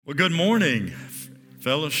Well, good morning,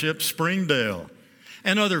 Fellowship Springdale,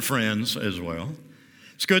 and other friends as well.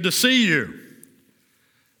 It's good to see you.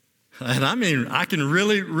 And I mean, I can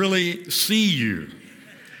really see you.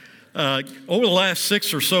 Over the last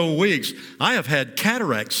 6 or so weeks, I have had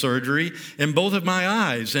cataract surgery in both of my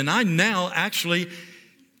eyes, and I now actually,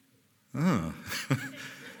 I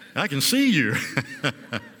can see you.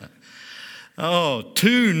 Oh,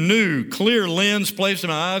 2 new clear lenses placed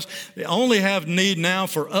in my eyes. They only have need now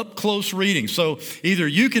for up-close reading. So either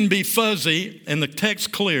you can be fuzzy and the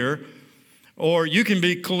text clear, or you can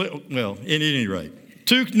be clear. Well, at any rate,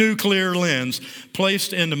 2 new clear lenses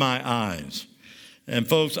placed into my eyes. And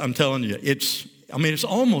folks, I'm telling you, it's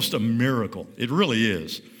almost a miracle. It really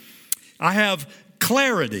is. I have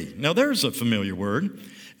clarity. Now, there's a familiar word.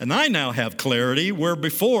 And I now have clarity where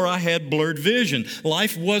before I had blurred vision.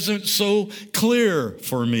 Life wasn't so clear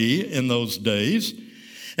for me in those days.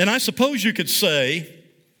 And I suppose you could say,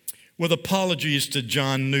 with apologies to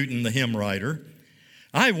John Newton, the hymn writer,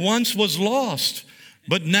 I once was lost,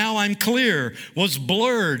 but now I'm clear, was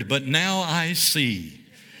blurred, but now I see.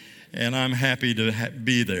 And I'm happy to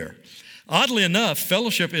be there. Oddly enough,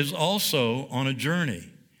 fellowship is also on a journey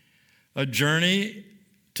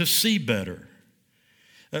to see better.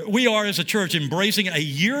 We are, as a church, embracing a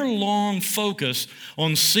year-long focus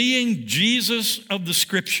on seeing Jesus of the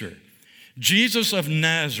Scripture, Jesus of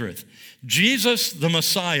Nazareth, Jesus the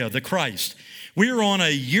Messiah, the Christ. We are on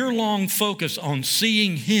a year-long focus on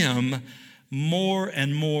seeing Him more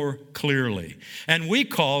and more clearly. And we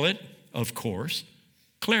call it, of course,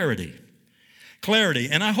 clarity. Clarity.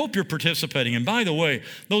 And I hope you're participating. And by the way,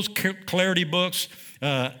 those clarity books,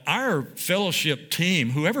 our fellowship team,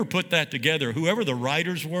 whoever put that together, whoever the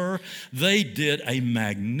writers were, they did a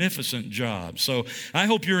magnificent job. So I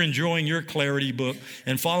hope you're enjoying your clarity book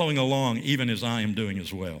and following along even as I am doing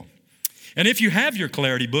as well. And if you have your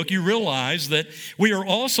clarity book, you realize that we are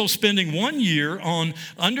also spending 1 year on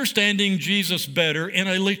understanding Jesus better in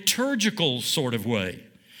a liturgical sort of way,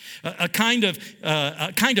 a kind of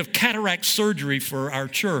cataract surgery for our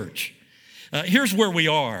church. Here's where we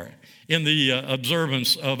are in the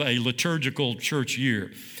observance of a liturgical church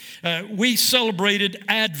year. We celebrated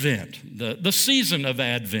Advent, the season of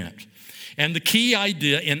Advent. And the key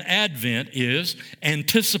idea in Advent is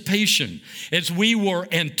anticipation, as we were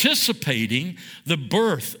anticipating the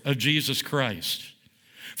birth of Jesus Christ.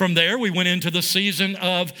 From there, we went into the season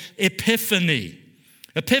of Epiphany.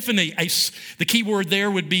 Epiphany, the key word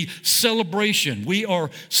there would be celebration. We are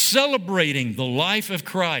celebrating the life of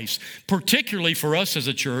Christ, particularly for us as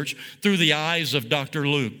a church, through the eyes of Dr.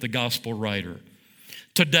 Luke, the gospel writer.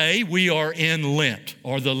 Today, we are in Lent,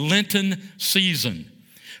 or the Lenten season,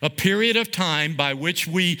 a period of time by which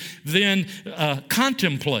we then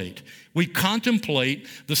contemplate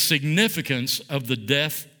the significance of the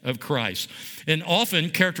death of Christ. And often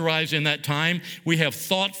characterized in that time, we have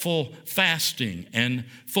thoughtful fasting and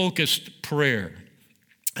focused prayer.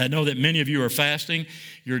 I know that many of you are fasting.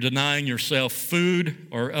 You're denying yourself food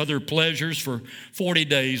or other pleasures for 40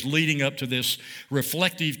 days leading up to this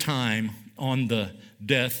reflective time on the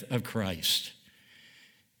death of Christ.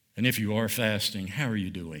 And if you are fasting, how are you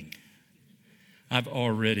doing? I've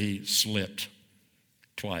already slipped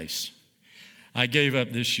twice. I gave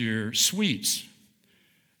up this year sweets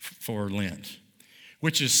for Lent,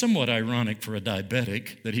 which is somewhat ironic for a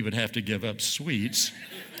diabetic that he would have to give up sweets.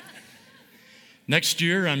 Next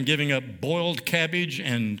year, I'm giving up boiled cabbage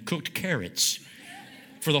and cooked carrots.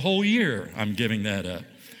 For the whole year, I'm giving that up.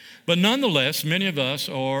 But nonetheless, many of us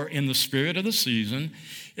are in the spirit of the season.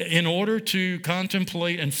 In order to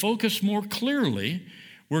contemplate and focus more clearly,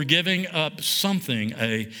 we're giving up something,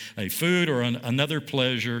 a food or another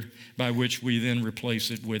pleasure by which we then replace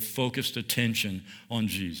it with focused attention on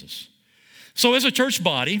Jesus. So as a church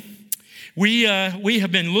body, we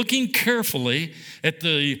have been looking carefully at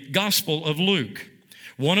the Gospel of Luke,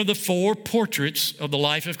 one of the 4 portraits of the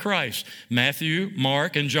life of Christ, Matthew,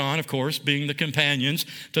 Mark, and John, of course, being the companions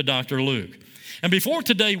to Dr. Luke. And before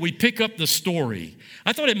today we pick up the story,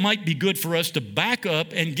 I thought it might be good for us to back up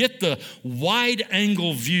and get the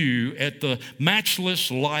wide-angle view at the matchless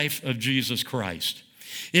life of Jesus Christ.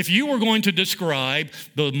 If you were going to describe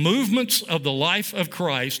the movements of the life of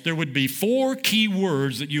Christ, there would be 4 key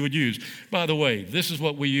words that you would use. By the way, this is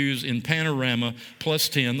what we use in Panorama plus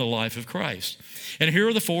 10, the life of Christ. And here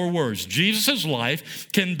are the 4 words. Jesus'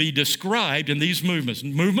 life can be described in these movements.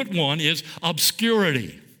 Movement 1 is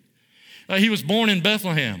obscurity. He was born in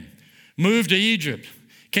Bethlehem, moved to Egypt,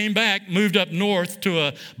 came back, moved up north to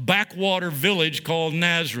a backwater village called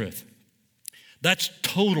Nazareth. That's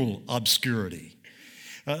total obscurity.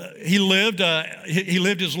 He lived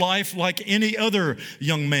his life like any other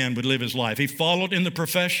young man would live his life. He followed in the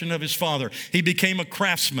profession of his father. He became a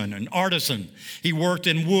craftsman, an artisan. He worked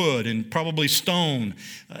in wood and probably stone.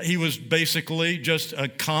 He was basically just a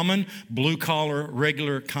common, blue-collar,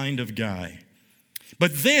 regular kind of guy.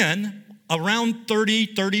 But then, around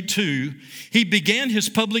 32, he began his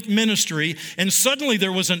public ministry, and suddenly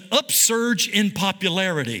there was an upsurge in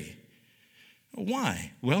popularity.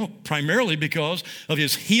 Why? Well, primarily because of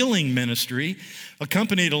his healing ministry,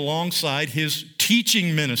 accompanied alongside his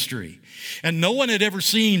teaching ministry. And no one had ever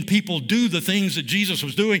seen people do the things that Jesus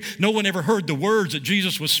was doing. No one ever heard the words that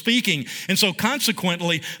Jesus was speaking. And so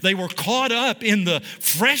consequently, they were caught up in the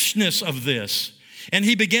freshness of this. And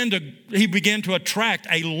he began to attract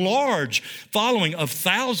a large following of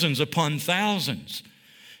thousands upon thousands,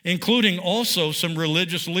 including also some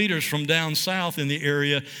religious leaders from down south in the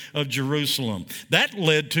area of Jerusalem. That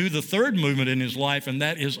led to the third movement in his life, and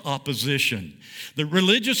that is opposition. The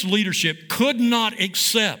religious leadership could not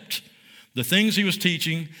accept the things he was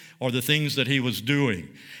teaching or the things that he was doing.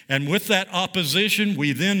 And with that opposition,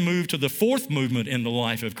 we then move to the fourth movement in the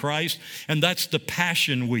life of Christ, and that's the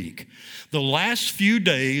Passion Week. The last few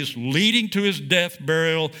days leading to his death,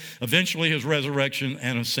 burial, eventually his resurrection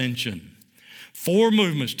and ascension. 4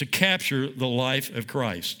 movements to capture the life of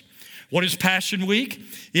Christ. What is Passion Week?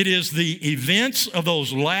 It is the events of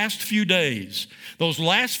those last few days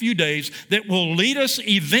that will lead us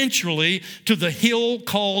eventually to the hill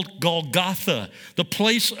called Golgotha, the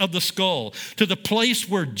place of the skull, to the place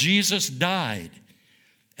where Jesus died,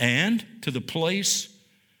 and to the place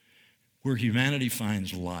where humanity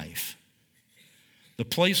finds life. The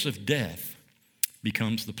place of death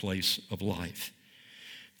becomes the place of life.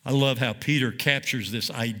 I love how Peter captures this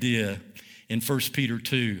idea in 1 Peter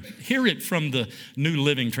 2. Hear it from the New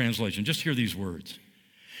Living Translation. Just hear these words.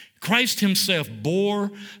 Christ himself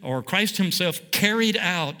carried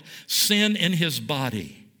out sin in his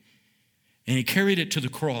body, and he carried it to the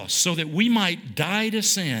cross so that we might die to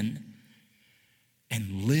sin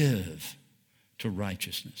and live to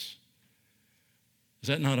righteousness. Is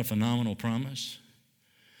that not a phenomenal promise?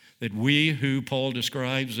 That we, who Paul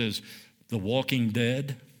describes as the walking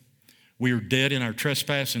dead, we are dead in our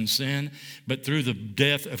trespass and sin, but through the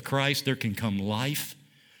death of Christ there can come life,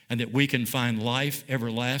 and that we can find life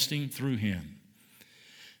everlasting through him.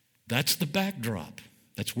 That's the backdrop.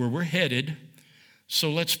 That's where we're headed.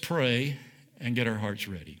 So let's pray and get our hearts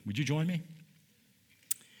ready. Would you join me?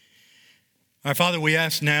 Our Father, we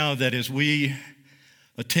ask now that as we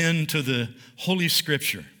attend to the Holy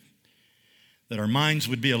Scripture, that our minds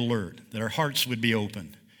would be alert, that our hearts would be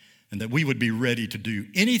open, and that we would be ready to do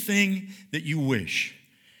anything that you wish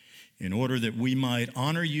in order that we might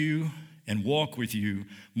honor you and walk with you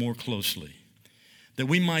more closely, that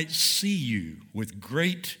we might see you with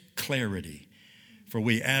great clarity. For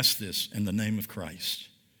we ask this in the name of Christ.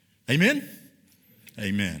 Amen?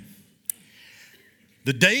 Amen.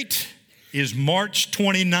 The date is March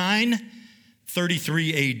 29,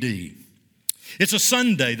 33 A.D. It's a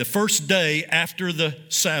Sunday, the first day after the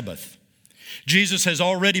Sabbath. Jesus has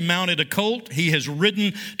already mounted a colt. He has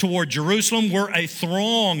ridden toward Jerusalem, where a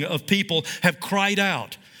throng of people have cried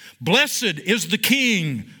out, "Blessed is the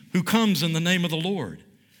King who comes in the name of the Lord."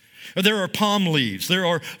 There are palm leaves. There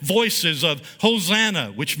are voices of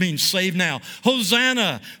Hosanna, which means save now.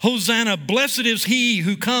 Hosanna, Hosanna, blessed is he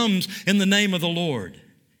who comes in the name of the Lord.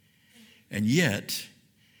 And yet,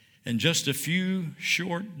 in just a few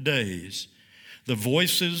short days, the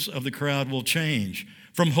voices of the crowd will change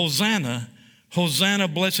from Hosanna, Hosanna,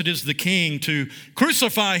 blessed is the King, to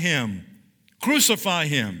crucify him, crucify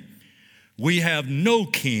him. We have no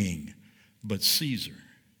king but Caesar.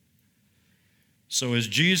 So as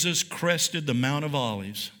Jesus crested the Mount of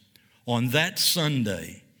Olives on that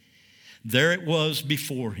Sunday, there it was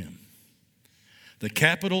before him, the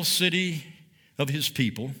capital city of his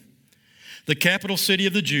people, the capital city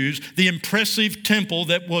of the Jews, the impressive temple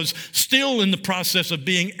that was still in the process of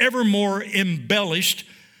being ever more embellished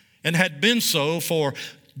and had been so for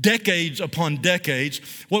decades upon decades,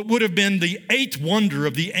 what would have been the 8th wonder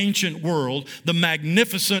of the ancient world, the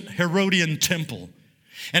magnificent Herodian temple.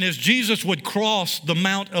 And as Jesus would cross the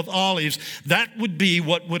Mount of Olives, that would be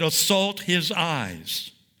what would assault his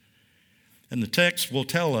eyes. And the text will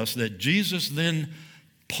tell us that Jesus then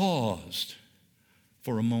paused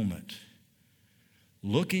for a moment,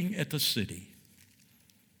 looking at the city,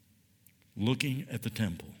 looking at the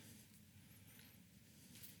temple.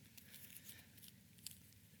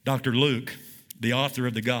 Dr. Luke, the author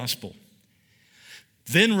of the gospel,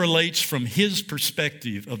 then relates from his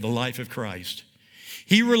perspective of the life of Christ.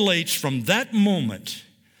 He relates from that moment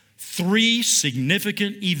three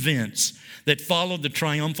significant events that followed the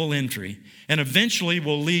triumphal entry and eventually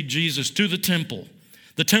will lead Jesus to the temple,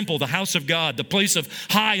 the house of God, the place of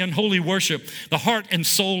high and holy worship, the heart and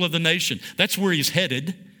soul of the nation. That's where he's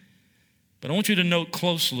headed. But I want you to note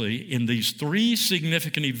closely in these three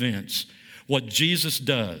significant events what Jesus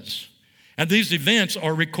does. And these events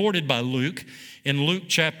are recorded by Luke in Luke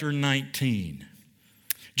chapter 19.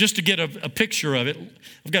 Just to get a picture of it,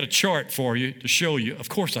 I've got a chart for you to show you. Of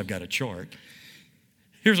course I've got a chart.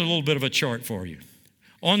 Here's a little bit of a chart for you.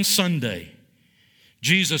 On Sunday,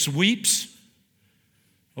 Jesus weeps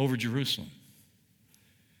over Jerusalem.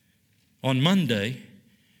 On Monday,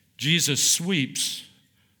 Jesus sweeps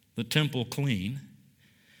the temple clean.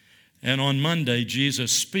 And on Monday,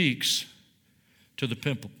 Jesus speaks to the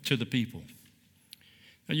people.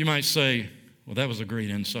 Now you might say, well, that was a great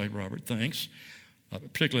insight, Robert, thanks. I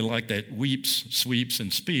particularly like that weeps, sweeps,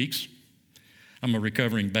 and speaks. I'm a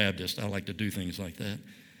recovering Baptist. I like to do things like that.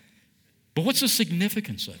 But what's the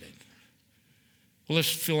significance of it? Well, let's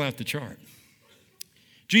fill out the chart.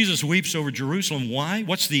 Jesus weeps over Jerusalem. Why?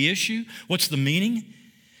 What's the issue? What's the meaning?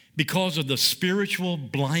 Because of the spiritual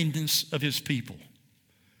blindness of his people.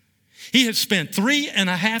 He had spent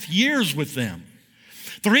 3.5 years with them.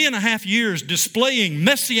 3.5 years displaying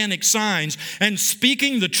messianic signs and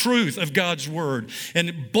speaking the truth of God's word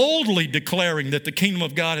and boldly declaring that the kingdom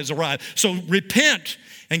of God has arrived. So repent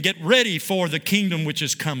and get ready for the kingdom which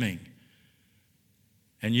is coming.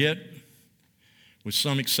 And yet, with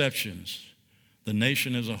some exceptions, the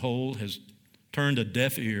nation as a whole has turned a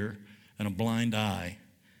deaf ear and a blind eye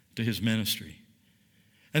to his ministry.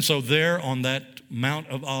 And so there on that Mount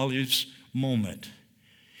of Olives moment,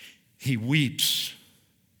 he weeps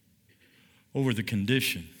over the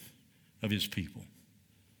condition of his people.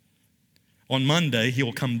 On Monday,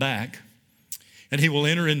 he'll come back and he will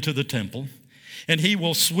enter into the temple and he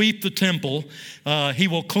will sweep the temple. He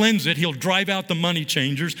will cleanse it. He'll drive out the money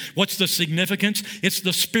changers. What's the significance? It's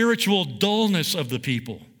the spiritual dullness of the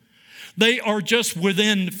people. They are just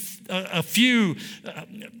within a few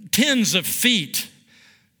tens of feet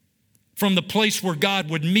from the place where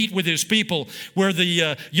God would meet with his people, where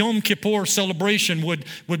the Yom Kippur celebration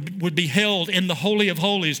would be held in the Holy of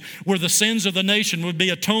Holies, where the sins of the nation would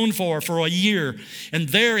be atoned for a year. And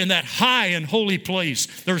there in that high and holy place,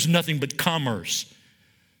 there's nothing but commerce.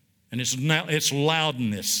 And it's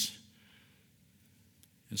loudness.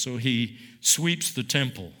 And so he sweeps the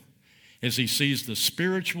temple as he sees the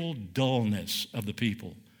spiritual dullness of the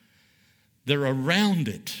people. They're around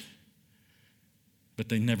it, but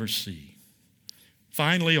they never see.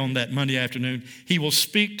 Finally, on that Monday afternoon, he will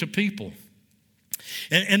speak to people.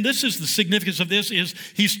 And this is the significance of this, is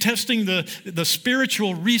he's testing the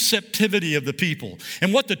spiritual receptivity of the people.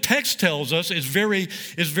 And what the text tells us is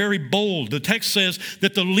very bold. The text says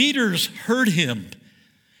that the leaders heard him,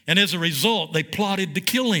 and as a result, they plotted to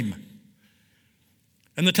kill him.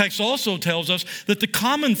 And the text also tells us that the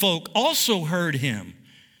common folk also heard him,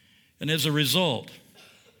 and as a result,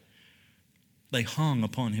 they hung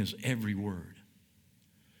upon his every word.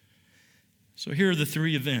 So here are the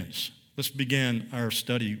three events. Let's begin our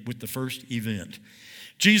study with the first event.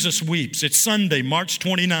 Jesus weeps. It's Sunday, March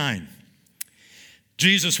 29.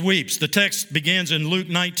 Jesus weeps. The text begins in Luke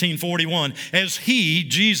 19:41. As he,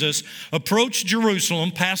 Jesus, approached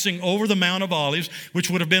Jerusalem, passing over the Mount of Olives,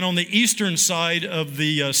 which would have been on the eastern side of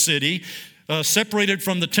the city, separated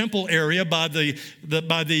from the temple area by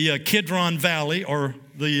the Kidron Valley, or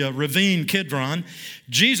the ravine Kidron.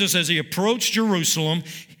 Jesus, as he approached Jerusalem,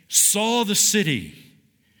 saw the city,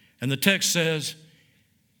 and the text says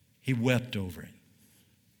he wept over it.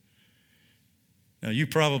 Now, you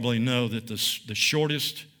probably know that the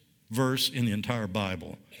shortest verse in the entire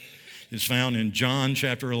Bible is found in John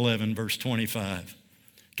chapter 11, verse 25.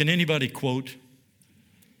 Can anybody quote?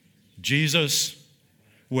 Jesus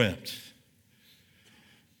wept.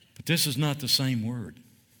 But this is not the same word.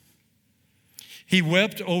 He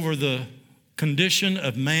wept over the condition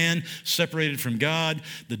of man separated from God,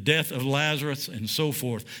 the death of Lazarus, and so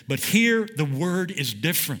forth. But here the word is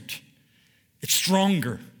different. It's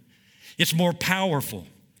stronger. It's more powerful.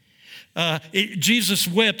 Jesus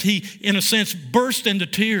wept. He, in a sense, burst into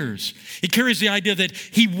tears. It carries the idea that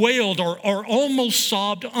he wailed or almost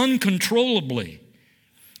sobbed uncontrollably.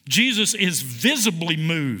 Jesus is visibly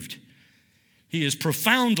moved. He is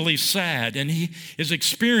profoundly sad, and he is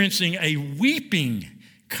experiencing a weeping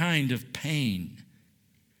kind of pain.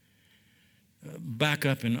 Back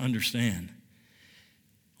up and understand.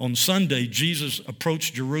 On Sunday, Jesus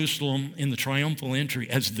approached Jerusalem in the triumphal entry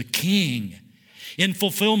as the king. In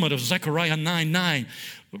fulfillment of Zechariah 9:9,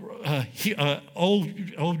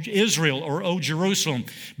 O Israel, or O Jerusalem,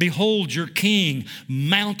 behold your king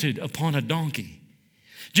mounted upon a donkey.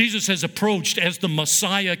 Jesus has approached as the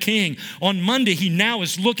Messiah King. On Monday, he now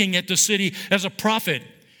is looking at the city as a prophet.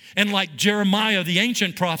 And like Jeremiah, the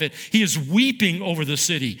ancient prophet, he is weeping over the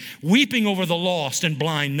city, weeping over the lost and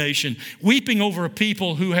blind nation, weeping over a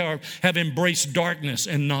people who have embraced darkness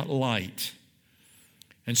and not light.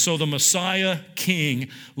 And so the Messiah King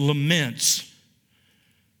laments.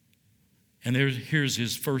 And here's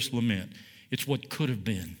his first lament. It's what could have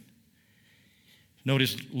been.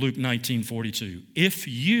 Notice Luke 19:42. If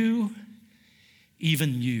you,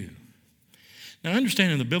 even you. Now,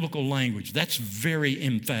 understand in the biblical language, that's very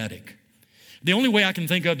emphatic. The only way I can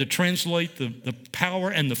think of to translate the power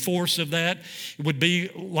and the force of that would be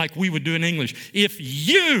like we would do in English. If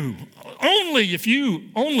you, only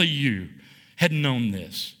you had known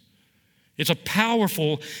this. It's a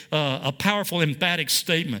powerful emphatic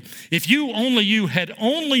statement. If you had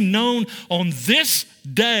only known on this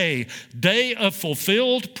day of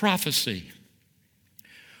fulfilled prophecy,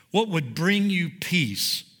 what would bring you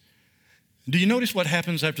peace? Do you notice what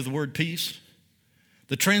happens after the word peace?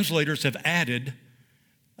 The translators have added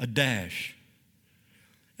a dash.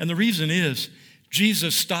 And the reason is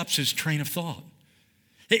Jesus stops his train of thought.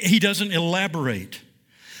 He doesn't elaborate.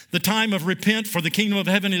 The time of repent, for the kingdom of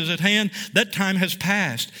heaven is at hand. That time has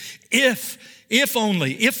passed. If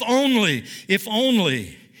only,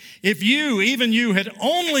 if you, even you, had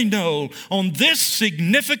only known on this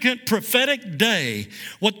significant prophetic day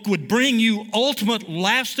what would bring you ultimate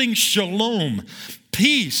lasting shalom,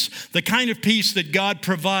 peace, the kind of peace that God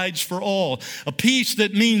provides for all, a peace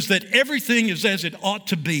that means that everything is as it ought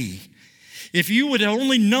to be. If you would have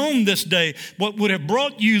only known this day what would have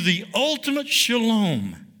brought you the ultimate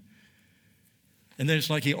shalom. And then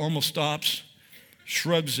it's like he almost stops,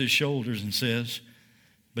 shrugs his shoulders and says,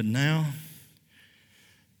 but now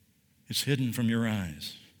it's hidden from your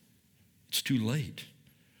eyes. It's too late.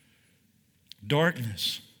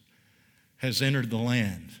 Darkness has entered the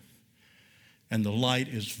land, and the light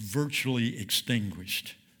is virtually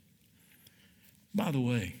extinguished. By the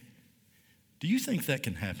way, do you think that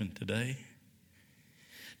can happen today?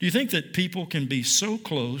 Do you think that people can be so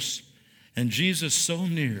close and Jesus so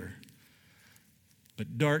near,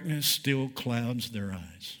 but darkness still clouds their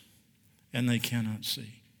eyes and they cannot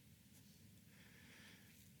see?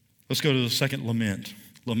 Let's go to the second lament.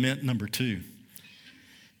 Lament number 2.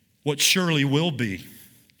 What surely will be.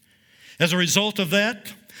 As a result of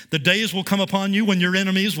that, the days will come upon you when your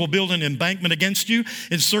enemies will build an embankment against you,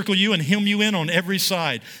 encircle you, and hem you in on every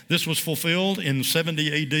side. This was fulfilled in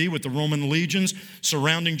 70 AD with the Roman legions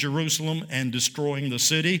surrounding Jerusalem and destroying the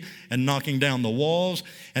city and knocking down the walls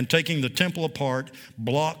and taking the temple apart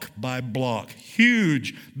block by block.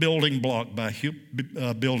 Huge building block by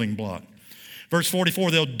building block. Verse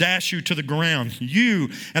 44, they'll dash you to the ground, you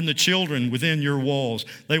and the children within your walls.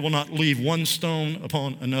 They will not leave one stone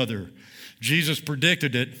upon another. Jesus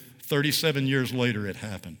predicted it. 37 years later, it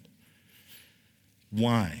happened.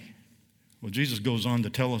 Why? Well, Jesus goes on to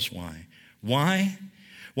tell us why. Why?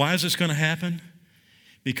 Why is this going to happen?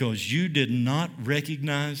 Because you did not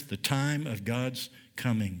recognize the time of God's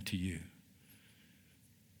coming to you.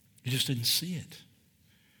 You just didn't see it.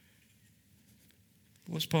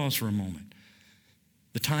 Let's pause for a moment.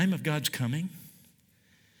 The time of God's coming.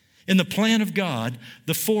 In the plan of God,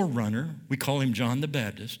 the forerunner, we call him John the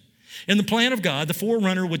Baptist. In the plan of God, the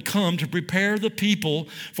forerunner would come to prepare the people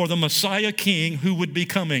for the Messiah King who would be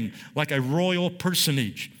coming like a royal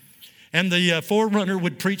personage. And the forerunner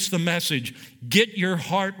would preach the message, get your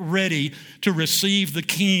heart ready to receive the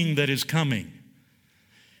King that is coming.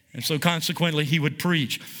 And so consequently, he would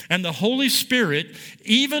preach. And the Holy Spirit,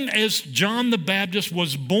 even as John the Baptist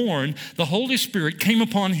was born, the Holy Spirit came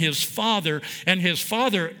upon his father, and his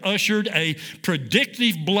father ushered a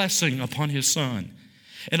predictive blessing upon his son.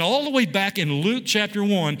 And all the way back in Luke chapter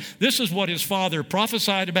 1, this is what his father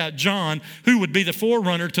prophesied about John, who would be the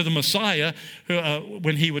forerunner to the Messiah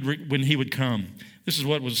when he would come. This is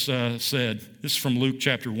what was said. This is from Luke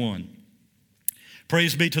chapter 1.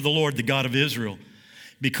 Praise be to the Lord, the God of Israel,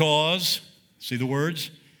 because, see the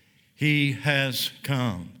words, he has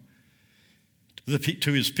come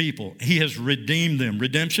to his people. He has redeemed them.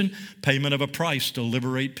 Redemption, payment of a price to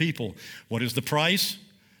liberate people. What is the price?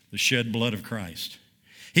 The shed blood of Christ.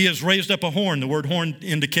 He has raised up a horn. The word horn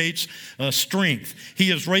indicates strength.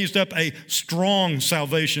 He has raised up a strong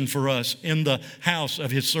salvation for us in the house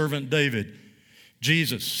of his servant David.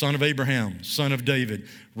 Jesus, son of Abraham, son of David,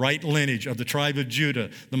 right lineage of the tribe of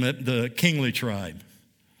Judah, the kingly tribe.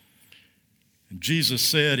 And Jesus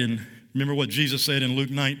said in Remember what Jesus said in Luke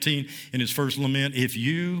 19 in his first lament? If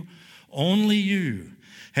you, only you,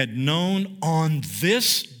 had known on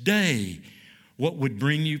this day what would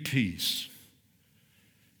bring you peace.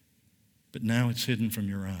 But now it's hidden from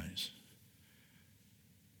your eyes.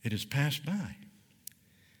 It has passed by.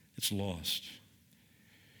 It's lost.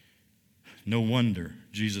 No wonder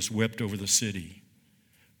Jesus wept over the city,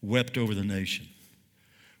 wept over the nation,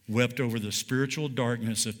 wept over the spiritual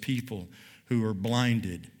darkness of people who are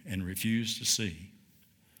blinded and refuse to see.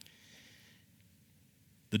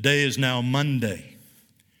 The day is now Monday,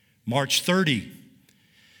 March 30,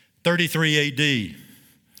 33 A.D.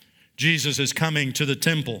 Jesus is coming to the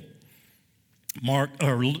temple. Luke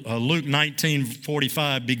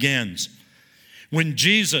 19:45 begins. When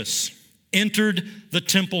Jesus entered the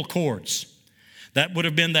temple courts, that would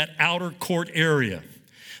have been that outer court area.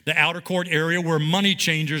 The outer court area where money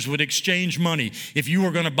changers would exchange money. If you were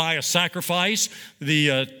going to buy a sacrifice,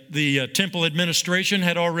 the temple administration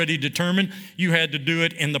had already determined you had to do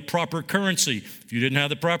it in the proper currency. If you didn't have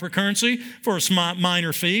the proper currency, for a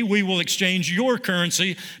minor fee, we will exchange your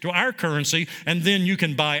currency to our currency, and then you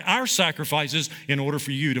can buy our sacrifices in order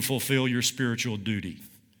for you to fulfill your spiritual duty.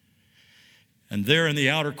 And there in the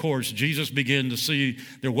outer courts, Jesus began to see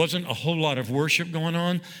there wasn't a whole lot of worship going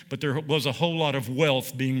on, but there was a whole lot of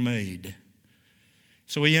wealth being made.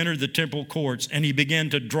 So he entered the temple courts and he began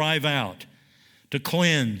to drive out, to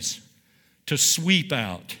cleanse, to sweep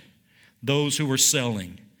out those who were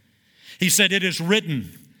selling. He said, "It is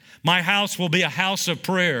written, my house will be a house of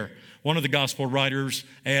prayer." One of the gospel writers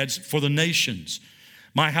adds, "for the nations.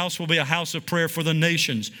 My house will be a house of prayer for the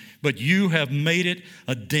nations, but you have made it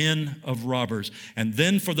a den of robbers." And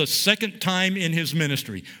then for the second time in his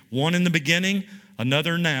ministry, one in the beginning,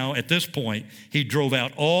 another now, at this point, he drove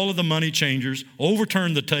out all of the money changers,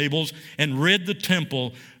 overturned the tables, and rid the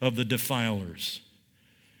temple of the defilers.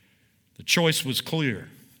 The choice was clear.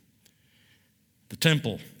 The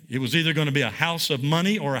temple, it was either going to be a house of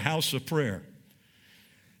money or a house of prayer.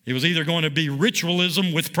 It was either going to be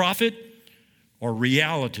ritualism with profit or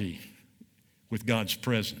reality with God's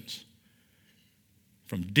presence.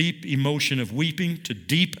 From deep emotion of weeping to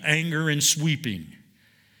deep anger and sweeping,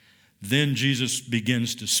 then Jesus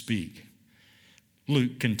begins to speak.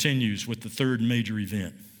 Luke continues with the third major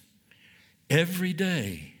event. Every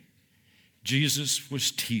day, Jesus was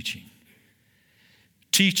teaching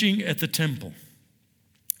at the temple.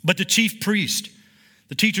 But the chief priest,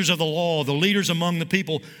 the teachers of the law, the leaders among the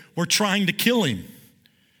people were trying to kill him.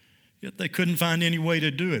 Yet they couldn't find any way to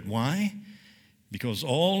do it. Why? Because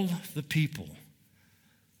all the people,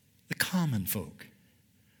 the common folk,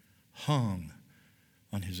 hung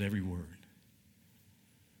on his every word.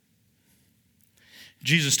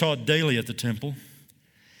 Jesus taught daily at the temple.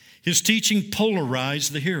 His teaching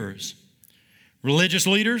polarized the hearers. Religious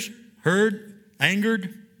leaders heard,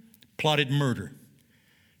 angered, plotted murder.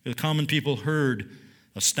 The common people heard,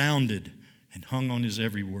 astounded, and hung on his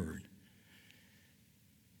every word.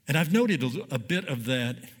 And I've noted a bit of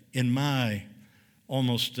that in my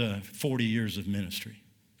almost 40 years of ministry.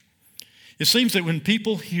 It seems that when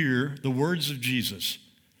people hear the words of Jesus,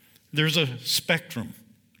 there's a spectrum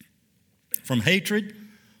from hatred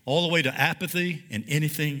all the way to apathy and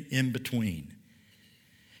anything in between.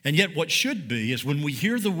 And yet what should be is when we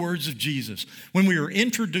hear the words of Jesus, when we are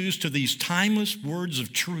introduced to these timeless words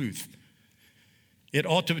of truth, it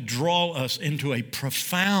ought to draw us into a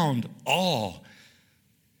profound awe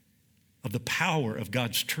of the power of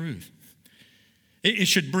God's truth. It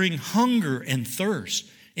should bring hunger and thirst,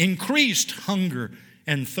 increased hunger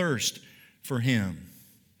and thirst for Him.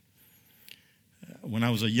 When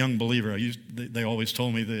I was a young believer, they always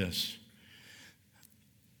told me this: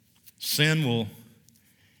 sin will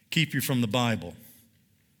keep you from the Bible,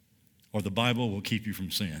 or the Bible will keep you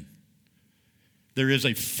from sin. There is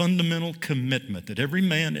a fundamental commitment that every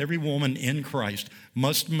man, every woman in Christ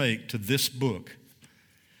must make to this book.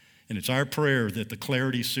 And it's our prayer that the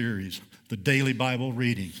Clarity series, the daily Bible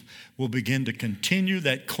readings, will begin to continue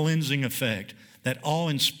that cleansing effect, that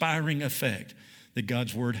awe-inspiring effect that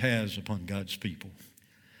God's Word has upon God's people.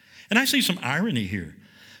 And I see some irony here.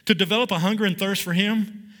 To develop a hunger and thirst for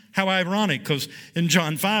Him, how ironic, because in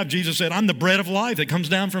John 5, Jesus said, "I'm the bread of life that comes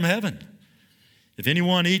down from heaven. If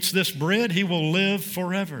anyone eats this bread, he will live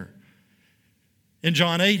forever." In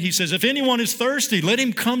John 8, he says, "If anyone is thirsty, let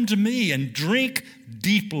him come to me and drink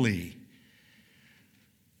deeply."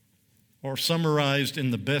 Or summarized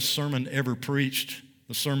in the best sermon ever preached,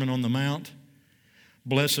 the Sermon on the Mount,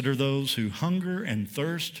 "Blessed are those who hunger and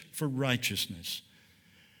thirst for righteousness,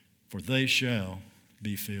 for they shall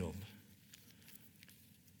be filled."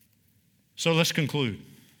 So let's conclude.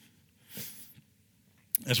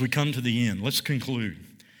 as we come to the end, let's conclude.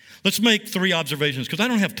 Let's make 3 observations, because I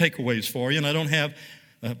don't have takeaways for you, and I don't have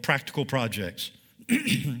practical projects.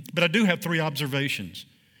 But I do have 3 observations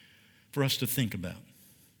for us to think about.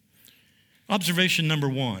 Observation number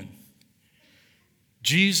 1,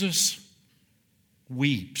 Jesus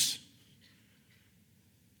weeps.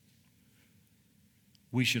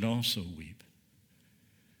 We should also weep.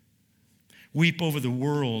 Weep over the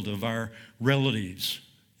world of our relatives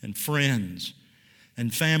and friends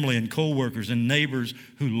and family and co-workers and neighbors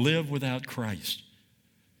who live without Christ.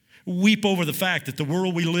 Weep over the fact that the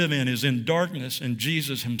world we live in is in darkness and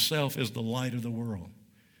Jesus himself is the light of the world.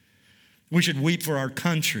 We should weep for our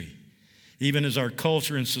country, even as our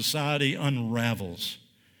culture and society unravels.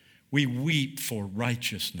 We weep for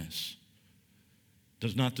righteousness.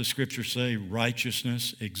 Does not the Scripture say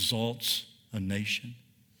righteousness exalts a nation?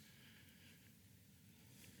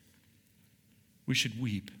 We should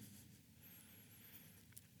weep.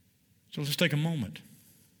 So let's take a moment.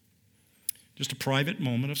 Just a private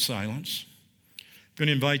moment of silence. I'm going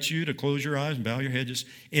to invite you to close your eyes and bow your head. Just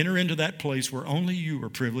enter into that place where only you are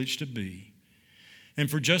privileged to be. And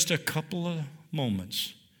for just a couple of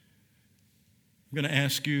moments, I'm going to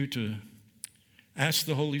ask you to ask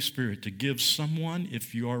the Holy Spirit to give someone,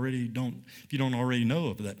 if you don't already know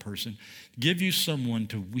of that person, give you someone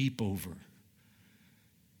to weep over,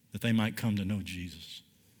 that they might come to know Jesus.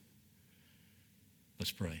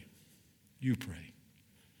 Let's pray. You pray.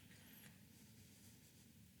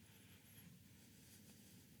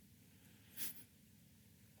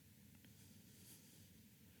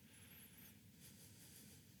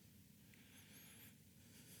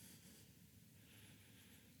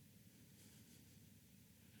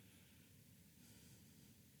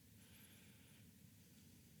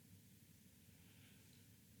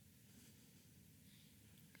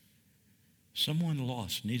 Someone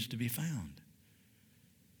lost needs to be found.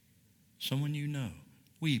 Someone you know.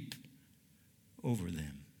 Weep over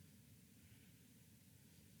them.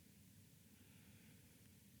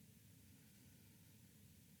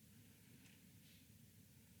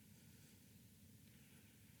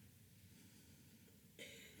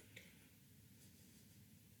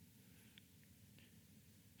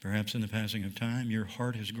 Perhaps in the passing of time, your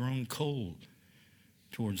heart has grown cold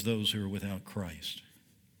towards those who are without Christ.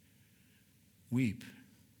 Weep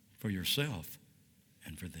for yourself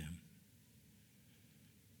and for them.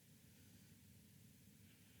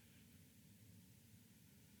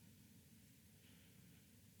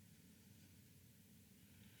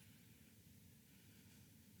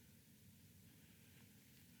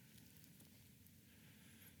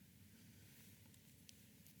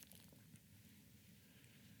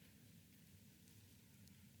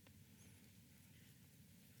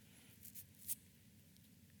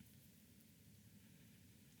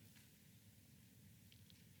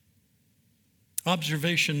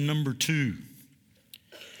 Observation number 2.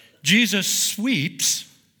 Jesus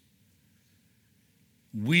sweeps.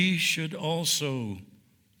 We should also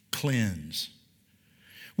cleanse.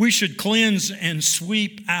 We should cleanse and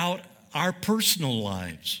sweep out our personal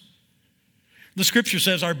lives. The Scripture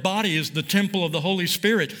says our body is the temple of the Holy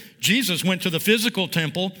Spirit. Jesus went to the physical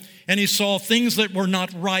temple and he saw things that were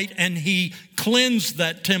not right and he cleansed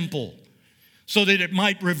that temple so that it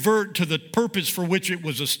might revert to the purpose for which it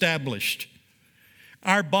was established.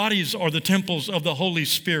 Our bodies are the temples of the Holy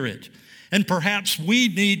Spirit. And perhaps we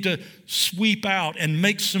need to sweep out and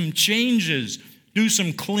make some changes, do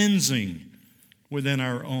some cleansing within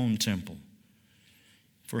our own temple.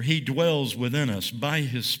 For he dwells within us by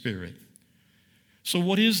his Spirit. So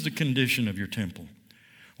what is the condition of your temple?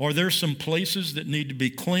 Are there some places that need to be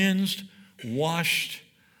cleansed, washed,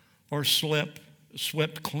 or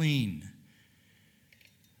swept clean?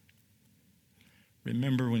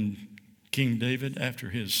 Remember when King David, after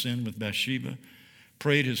his sin with Bathsheba,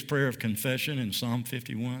 prayed his prayer of confession in Psalm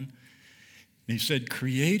 51. He said,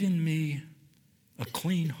 "Create in me a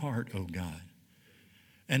clean heart, O God,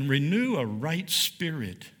 and renew a right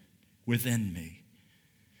spirit within me."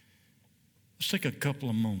 Let's take a couple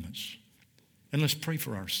of moments and let's pray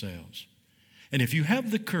for ourselves. And if you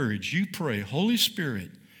have the courage, you pray, "Holy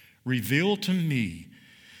Spirit, reveal to me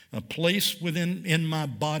a place in my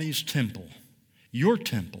body's temple, your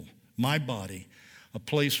temple, my body, a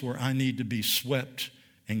place where I need to be swept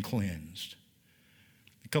and cleansed."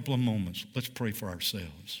 A couple of moments. Let's pray for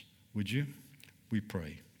ourselves. Would you? We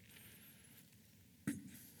pray.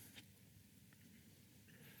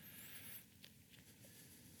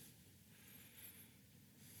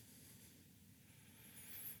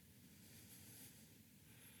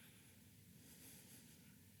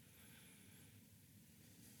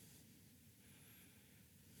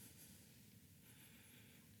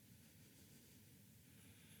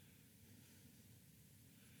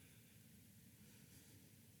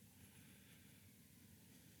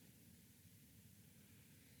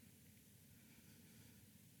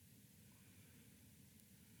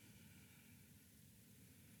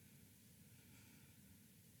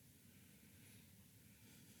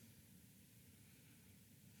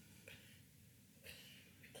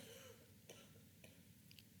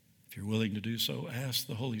 you're willing to do so, ask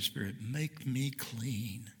the Holy Spirit, make me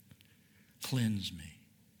clean, cleanse me.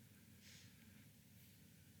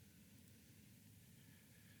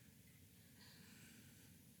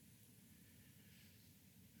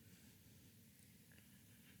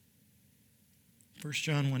 First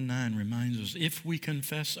John 1:9 reminds us, if we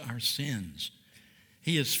confess our sins,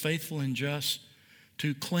 he is faithful and just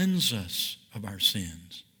to cleanse us of our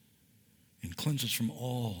sins and cleanse us from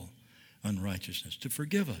all unrighteousness, to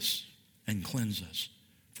forgive us and cleanse us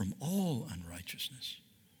from all unrighteousness.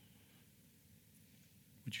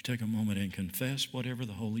 Would you take a moment and confess whatever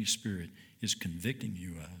the Holy Spirit is convicting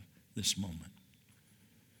you of this moment?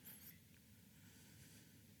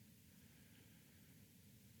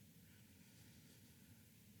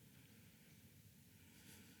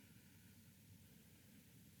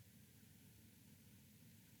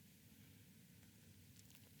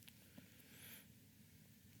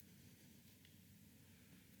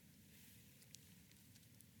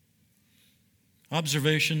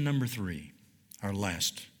 Observation number 3, our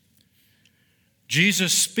last.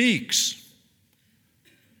 Jesus speaks.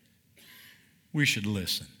 We should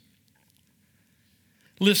listen.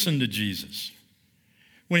 Listen to Jesus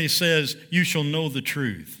when he says, you shall know the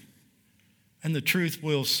truth, and the truth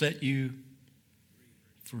will set you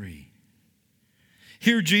free.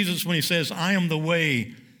 Hear Jesus when he says, I am the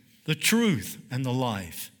way, the truth, and the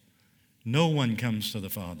life. No one comes to the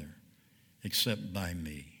Father except by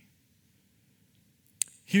me.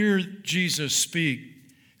 Hear Jesus speak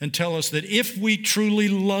and tell us that if we truly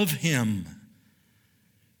love him,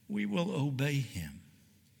 we will obey him.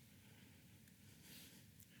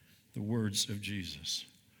 The words of Jesus.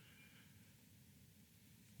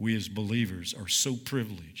 We as believers are so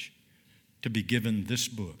privileged to be given this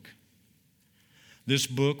book. This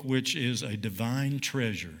book, which is a divine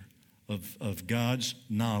treasure of God's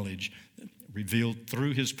knowledge revealed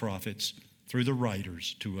through his prophets, through the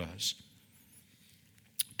writers to us.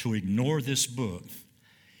 To ignore this book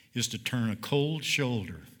is to turn a cold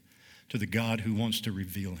shoulder to the God who wants to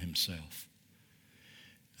reveal himself.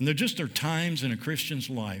 And there just are times in a Christian's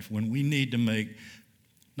life when we need to make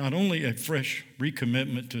not only a fresh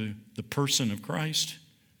recommitment to the person of Christ,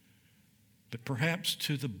 but perhaps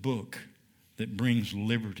to the book that brings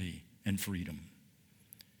liberty and freedom.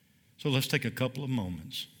 So let's take a couple of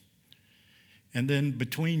moments. And then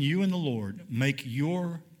between you and the Lord, make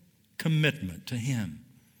your commitment to him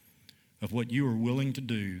of what you are willing to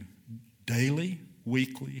do daily,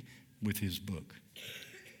 weekly, with his book.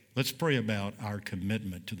 Let's pray about our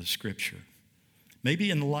commitment to the Scripture.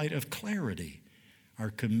 Maybe in the light of clarity,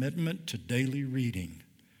 our commitment to daily reading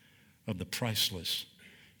of the priceless,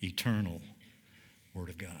 eternal Word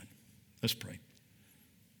of God. Let's pray.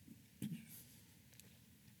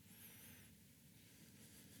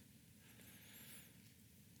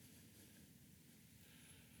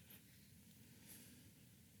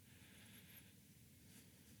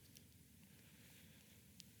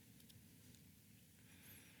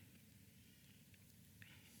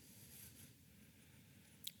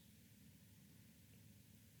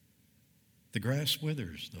 The grass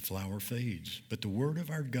withers, the flower fades, but the word of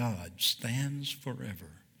our God stands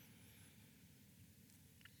forever.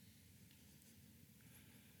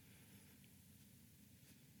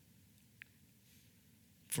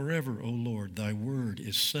 Forever, O Lord, thy word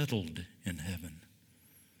is settled in heaven.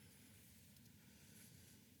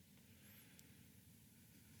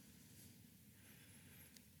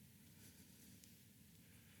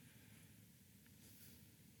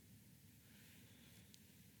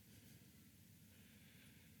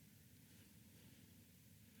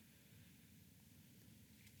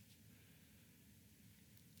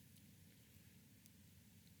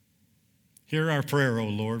 Hear our prayer, O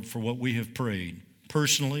Lord, for what we have prayed,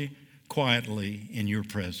 personally, quietly, in your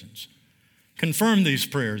presence. Confirm these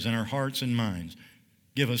prayers in our hearts and minds.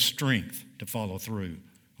 Give us strength to follow through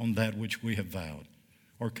on that which we have vowed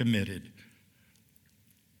or committed.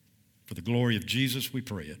 For the glory of Jesus, we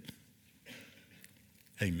pray it.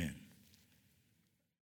 Amen.